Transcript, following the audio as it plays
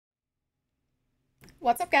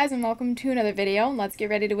What's up, guys, and welcome to another video. Let's get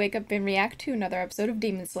ready to wake up and react to another episode of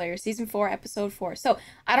Demon Slayer Season 4, Episode 4. So,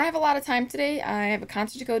 I don't have a lot of time today. I have a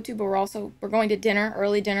concert to go to, but we're going to dinner,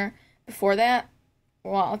 early dinner before that.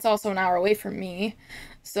 Well, it's also an hour away from me,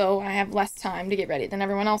 so I have less time to get ready than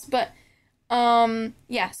everyone else. But,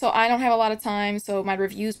 yeah, so I don't have a lot of time, so my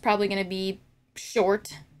review's probably going to be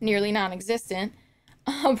short, nearly non-existent.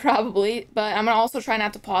 Probably, but I'm gonna also try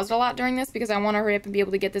not to pause it a lot during this because I want to hurry up and be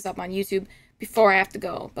able to get this up on YouTube before I have to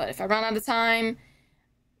go. But if I run out of time,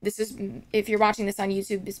 if you're watching this on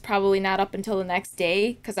YouTube, it's probably not up until the next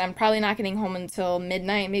day because I'm probably not getting home until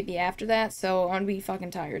midnight, maybe after that, so I'm gonna be fucking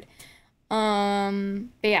tired. But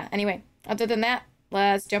yeah, anyway, other than that,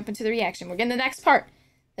 let's jump into the reaction. We're getting the next part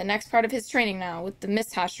of his training now with the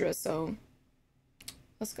Mist Hashira, so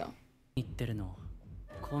let's go.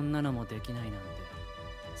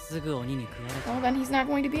 Well, then he's not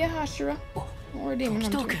going to be a Hashira or a Demon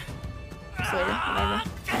Hunter. Slayer, whatever.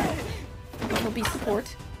 He'll be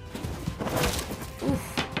support.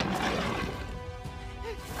 Oof.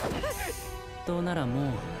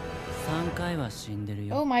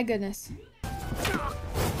 Oh my goodness.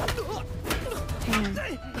 Damn.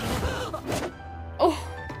 Oh.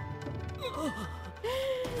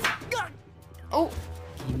 Oh.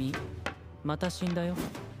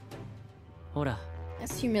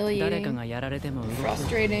 That's humiliating.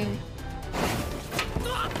 Frustrating.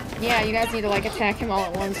 Yeah, you guys need to like attack him all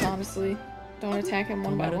at once, honestly. Don't attack him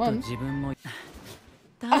one by one.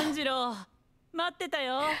 I've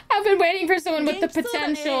been waiting for someone with the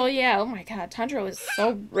potential. Yeah, oh my god, Tanjiro is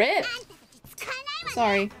so ripped.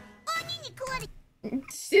 Sorry.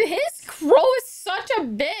 His crow is such a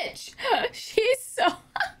bitch. She's so...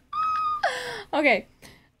 Okay.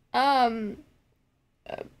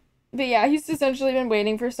 But yeah, he's essentially been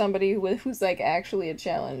waiting for somebody who's like actually a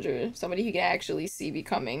challenger. Somebody he can actually see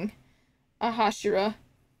becoming a Hashira.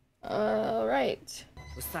 Alright.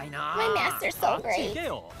 My master's so great.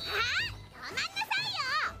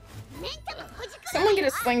 Someone get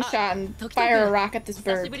a slingshot and fire a rock at this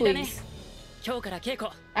bird, please.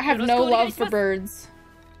 I have no love for birds.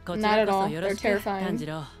 Not at all. They're terrifying.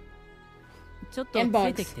 And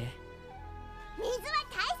bugs.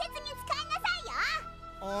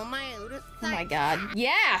 Oh my god.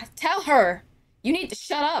 Yeah! Tell her! You need to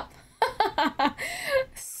shut up!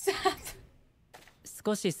 Stop.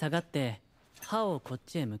 What the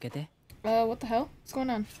hell? What's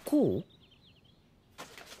going on?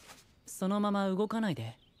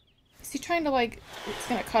 Is he trying to like... It's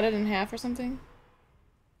gonna cut it in half or something?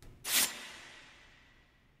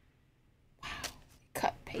 Wow.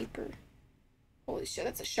 Cut paper. Holy shit,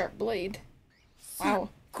 that's a sharp blade. Wow.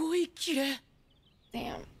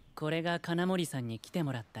 Damn. これが金森さんに来て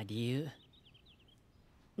もらった理由。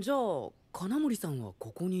じゃあ、金森さんは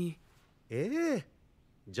ここに。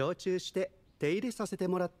常駐して手入れさせて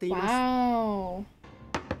もらっています。Wow.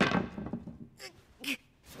 好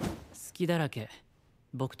きだらけ。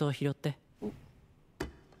木刀拾って。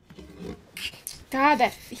God,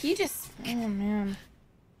 that he just... Oh man.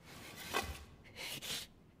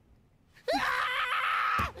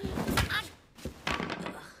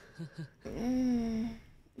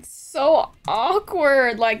 It's so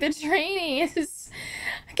awkward. Like the training is.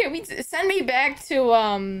 Can we send me back to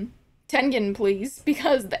Tengen, please?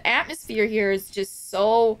 Because the atmosphere here is just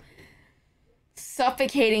so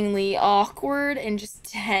suffocatingly awkward and just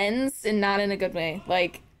tense and not in a good way.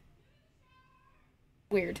 Like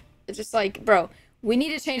weird. It's just like, bro, we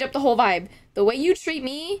need to change up the whole vibe. The way you treat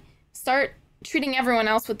me, start treating everyone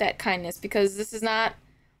else with that kindness because this is not.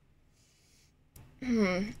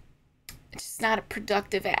 It's just not a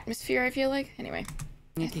productive atmosphere, I feel like. Anyway.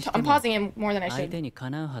 I'm pausing it more than I should.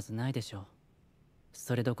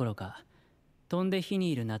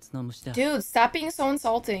 Dude, stop being so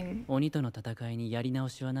insulting. Been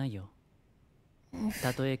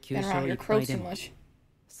around your crow too much.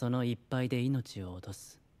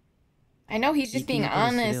 I know he's just being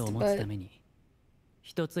honest, but...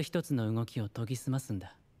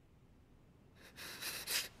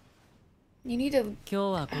 You need to, I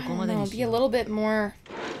don't know, be a little bit more...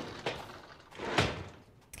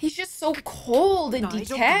 He's just so cold and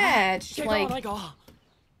detached, like...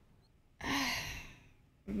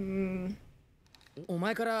 お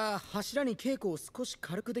前から柱に稽古を少し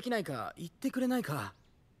軽くできないか言ってくれないか。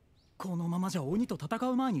このままじゃ鬼と戦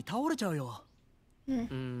う前に倒れちゃうよ。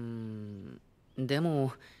で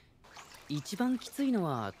も一番きついの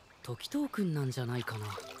は時藤くんなんじゃないかな。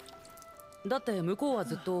だって向こうは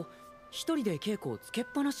ずっと一人で稽古をつけっ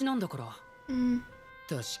ぱなしなんだから。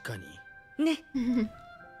確かに。ね。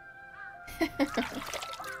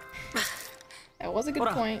That was a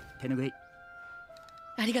good point.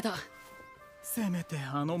 ありがとう。せめて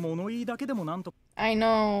あの物言いだけでもなんと。 I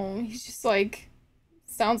know. He's just like,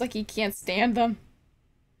 sounds like he can't stand them.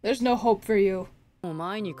 There's no hope for you.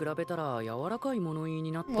 前に比べたら柔らかい物言い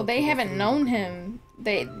になった。 Well, they haven't known him.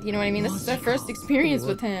 They, you know what I mean? This is their first experience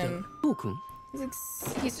with him. トウ君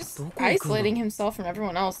He's just isolating himself from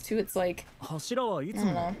everyone else too. It's like, 柱はいつ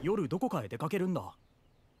も夜どこかへ出かけるんだ。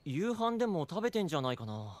夕飯でも食べてんじゃないか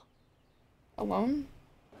な。 alone?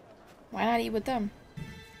 Why not eat with them?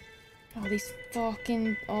 Oh, these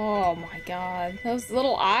fucking... Oh my god. Those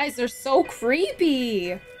little eyes are so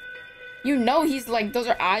creepy! You know he's like... Those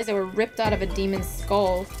are eyes that were ripped out of a demon's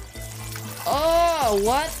skull. Oh,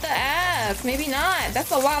 what the F? Maybe not.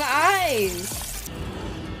 That's a lot of eyes.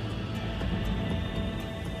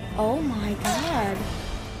 Oh my god.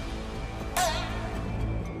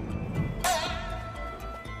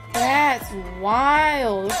 That's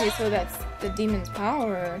wild. Okay, so that's the demon's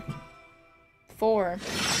power. 4.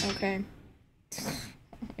 Okay. Oh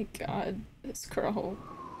my god. This girl.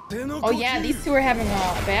 Oh yeah, these two are having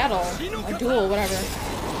a battle. A duel, whatever.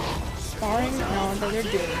 Sparring? No, they're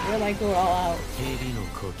doing. They're like going all out.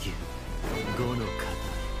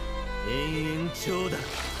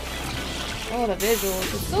 Oh, the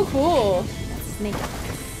visuals. It's so cool. That's Snake.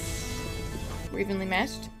 We're evenly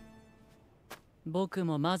matched. 僕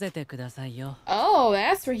も混ぜてくださいよ。 Oh,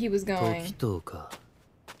 that's where he was going. 時とか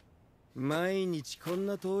毎日こん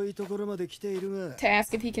な遠いところまで来ているが To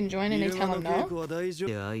ask if he can join and they tell him no? は大丈夫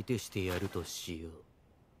相手してやるとしよ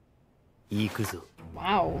う行くぞ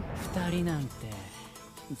Wow. 二人なんて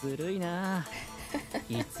ずるいな。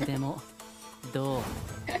いつでもどう？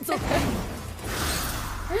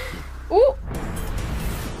 Ooh!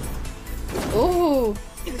 Ooh!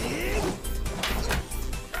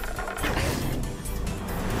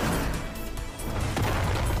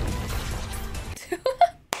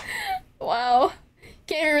 Wow.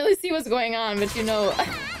 Can't even really see what's going on, but you know.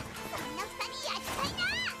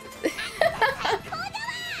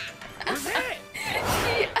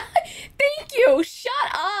 Thank you! Shut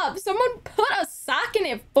up! Someone put a sock in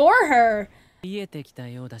it for her! 見えてきた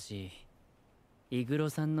ようだし、イグロ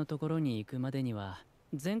さんのところに行くまでには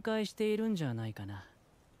全開しているんじゃないかな。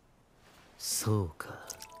そうか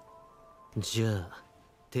じゃあ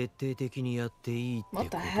徹底的にやっていいってこ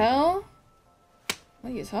と What the hell?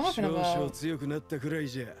 What are you talking 少々 about? 強くなったくらい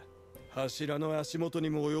じゃ柱の足元に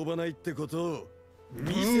も及ばないってことを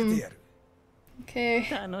見せてやる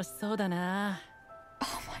Okay. 楽しそうだな。 Oh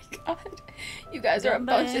my god. You guys are a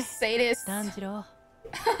bunch of sadists. 炭治郎。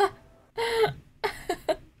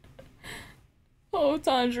 Oh,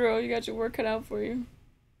 Tanjiro, you got your work cut out for you.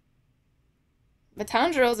 But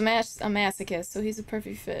Tanjiro's a masochist, so he's a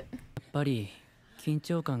perfect fit. やっぱり緊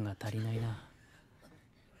張感が足りないな。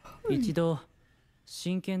一度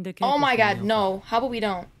真剣で稽古 Oh してみ my よう god, か。 no. How about we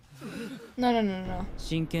don't? No, no, no, no, no.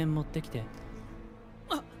 真剣持ってきて。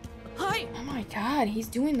あ、はい。 Oh my god, he's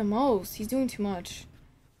doing the most. He's doing too much.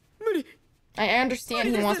 I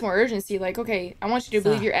understand he wants more urgency. Like, okay, I want you to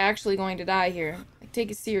believe you're actually going to die here. Like,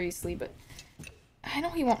 take it seriously, but... I know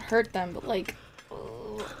he won't hurt them, but like...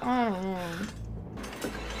 I don't know.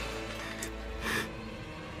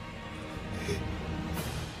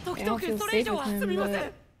 I don't feel safe with him,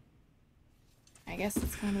 but... I guess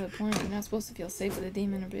that's kind of the point. You're not supposed to feel safe with a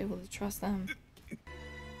demon or be able to trust them.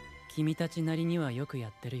 君たちなりにはよくや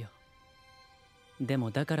ってるよ。で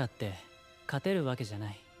もだからって勝てるわけじゃ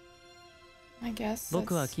ない。 I guess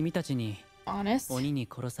僕は that's 君たちに honest. 鬼に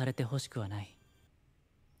殺されてほしくはない。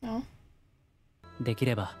 No? でき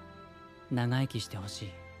れば長生きしてほしい。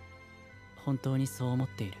本当にそう思っ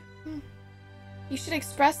ている。 You should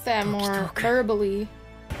express that more verbally.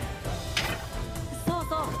 そう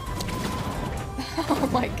そう。Oh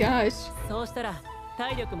my gosh. そうしたら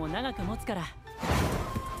体力も長く持つから。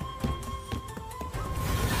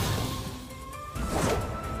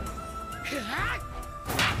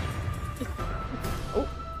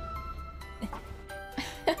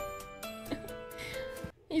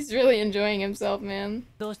 He's really enjoying himself, man.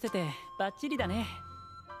 どうしててバッチリだね。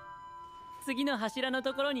次の柱の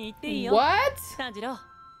ところに行っていいよ。 What? 炭治郎。も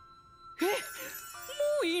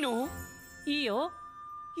ういいの？いいよ。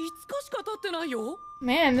5日しか経ってないよ。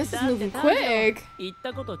 Man, this is だって moving 炭治郎 quick. 言っ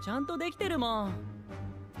たことちゃんとできてるもん。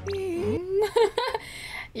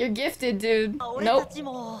 You're gifted, dude. 俺た Nope. ち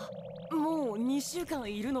ももう2週間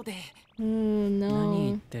いるので 何言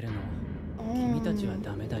No. ってるの？君たちは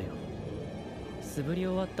ダメだよ。素振り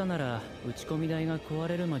終わったなら打ち込み台が壊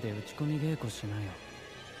れるまで打ち込み稽古しなよ。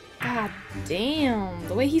 God damn.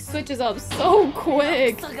 The way he switches up so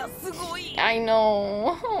quick. 差がすごい I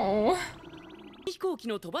know. Oh. 飛行機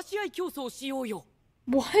の飛ばし合い競争しようよ。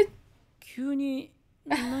What? 急に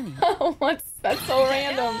何 That's so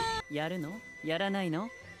random. やるのやらないの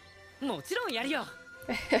もちろんやるよ。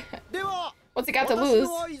では What's he got to lose?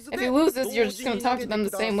 If he loses, you're just gonna talk to them the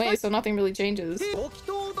same way, so nothing really changes. 時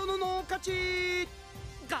藤殿の勝ち。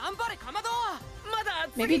頑張れかまど。まだ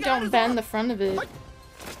Maybe 次がある don't ぞ。 bend the front of it.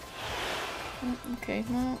 Okay,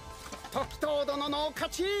 well, 時藤殿の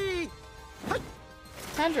勝ち。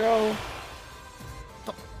 Tanjiro,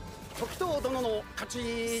 時藤殿の勝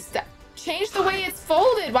ち。 change the way it's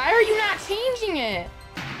folded. Why are you not changing it?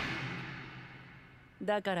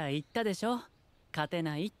 だから言ったでしょ勝て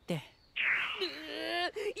ないって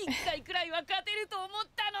一回くらいは勝てると思っ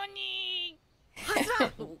たのに。は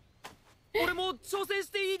ず俺も挑戦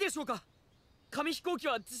していいでしょうか。紙飛行機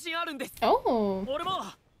は自信あるんです。 Oh, 俺も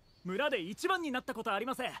村で一番になったことあり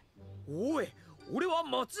ませんおい、俺は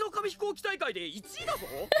町の紙飛行機大会で1位だぞ。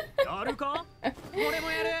やるか俺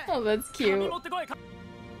もやる oh, that's 紙 cute. 持ってこい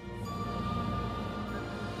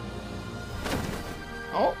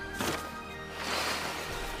Oh.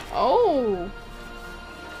 Oh.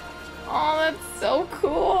 Oh, that's so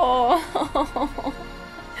cool.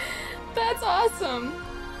 That's awesome.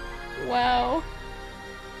 Wow.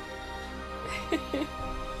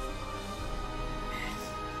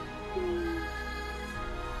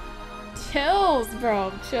 Chills,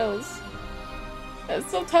 bro. Chills.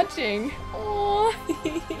 That's so touching. Oh.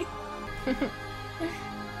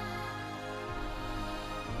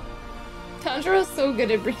 Tanjiro's so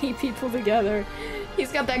good at bringing people together.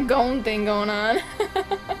 He's got that Gon thing going on.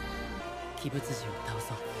 鬼物児を倒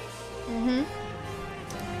そう Mm-hmm.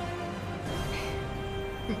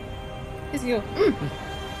 He's go.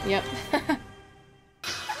 Yep.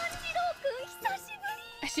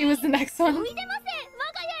 She was the next one. ご無沙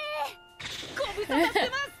汰して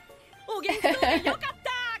ます。お元気そうでよかった。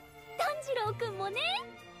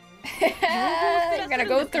 You're gonna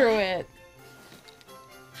go through it.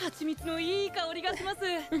 蜂蜜のいい香りがします。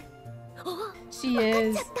 She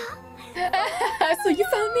is. So you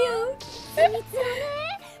found me out.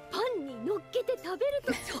 パンに乗っけて食べる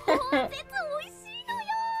と超絶美味しいのよ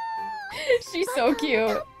She's so cute.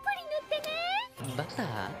 たっぷり塗ってねバター、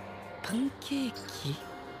パンケーキ、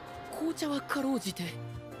紅茶はかろうじて。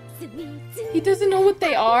スイーツ He doesn't know what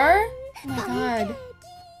they are? Oh my god.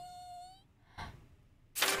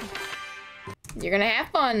 You're gonna have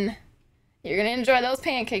fun. You're gonna enjoy those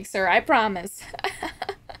pancakes, sir. I promise.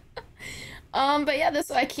 But yeah,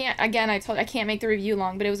 this I can't. Again, I can't make the review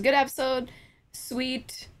long, but it was a good episode.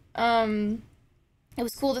 Sweet. It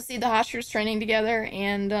was cool to see the Hashirus training together,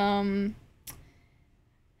 and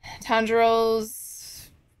Tanjiro's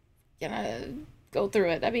gonna go through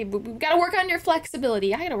it. I mean, we gotta work on your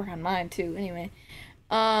flexibility. I gotta work on mine too. Anyway,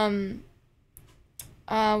 what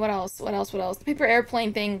else? The paper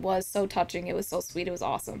airplane thing was so touching. It was so sweet. It was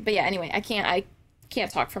awesome. But yeah, anyway, I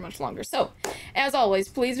can't talk for much longer. So, as always,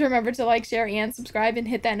 please remember to like, share, and subscribe, and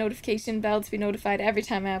hit that notification bell to be notified every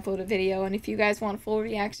time I upload a video. And if you guys want full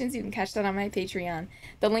reactions, you can catch that on my Patreon.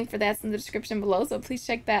 The link for that's in the description below, so please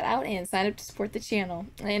check that out and sign up to support the channel.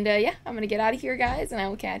 And yeah, I'm gonna get out of here, guys, and I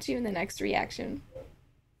will catch you in the next reaction.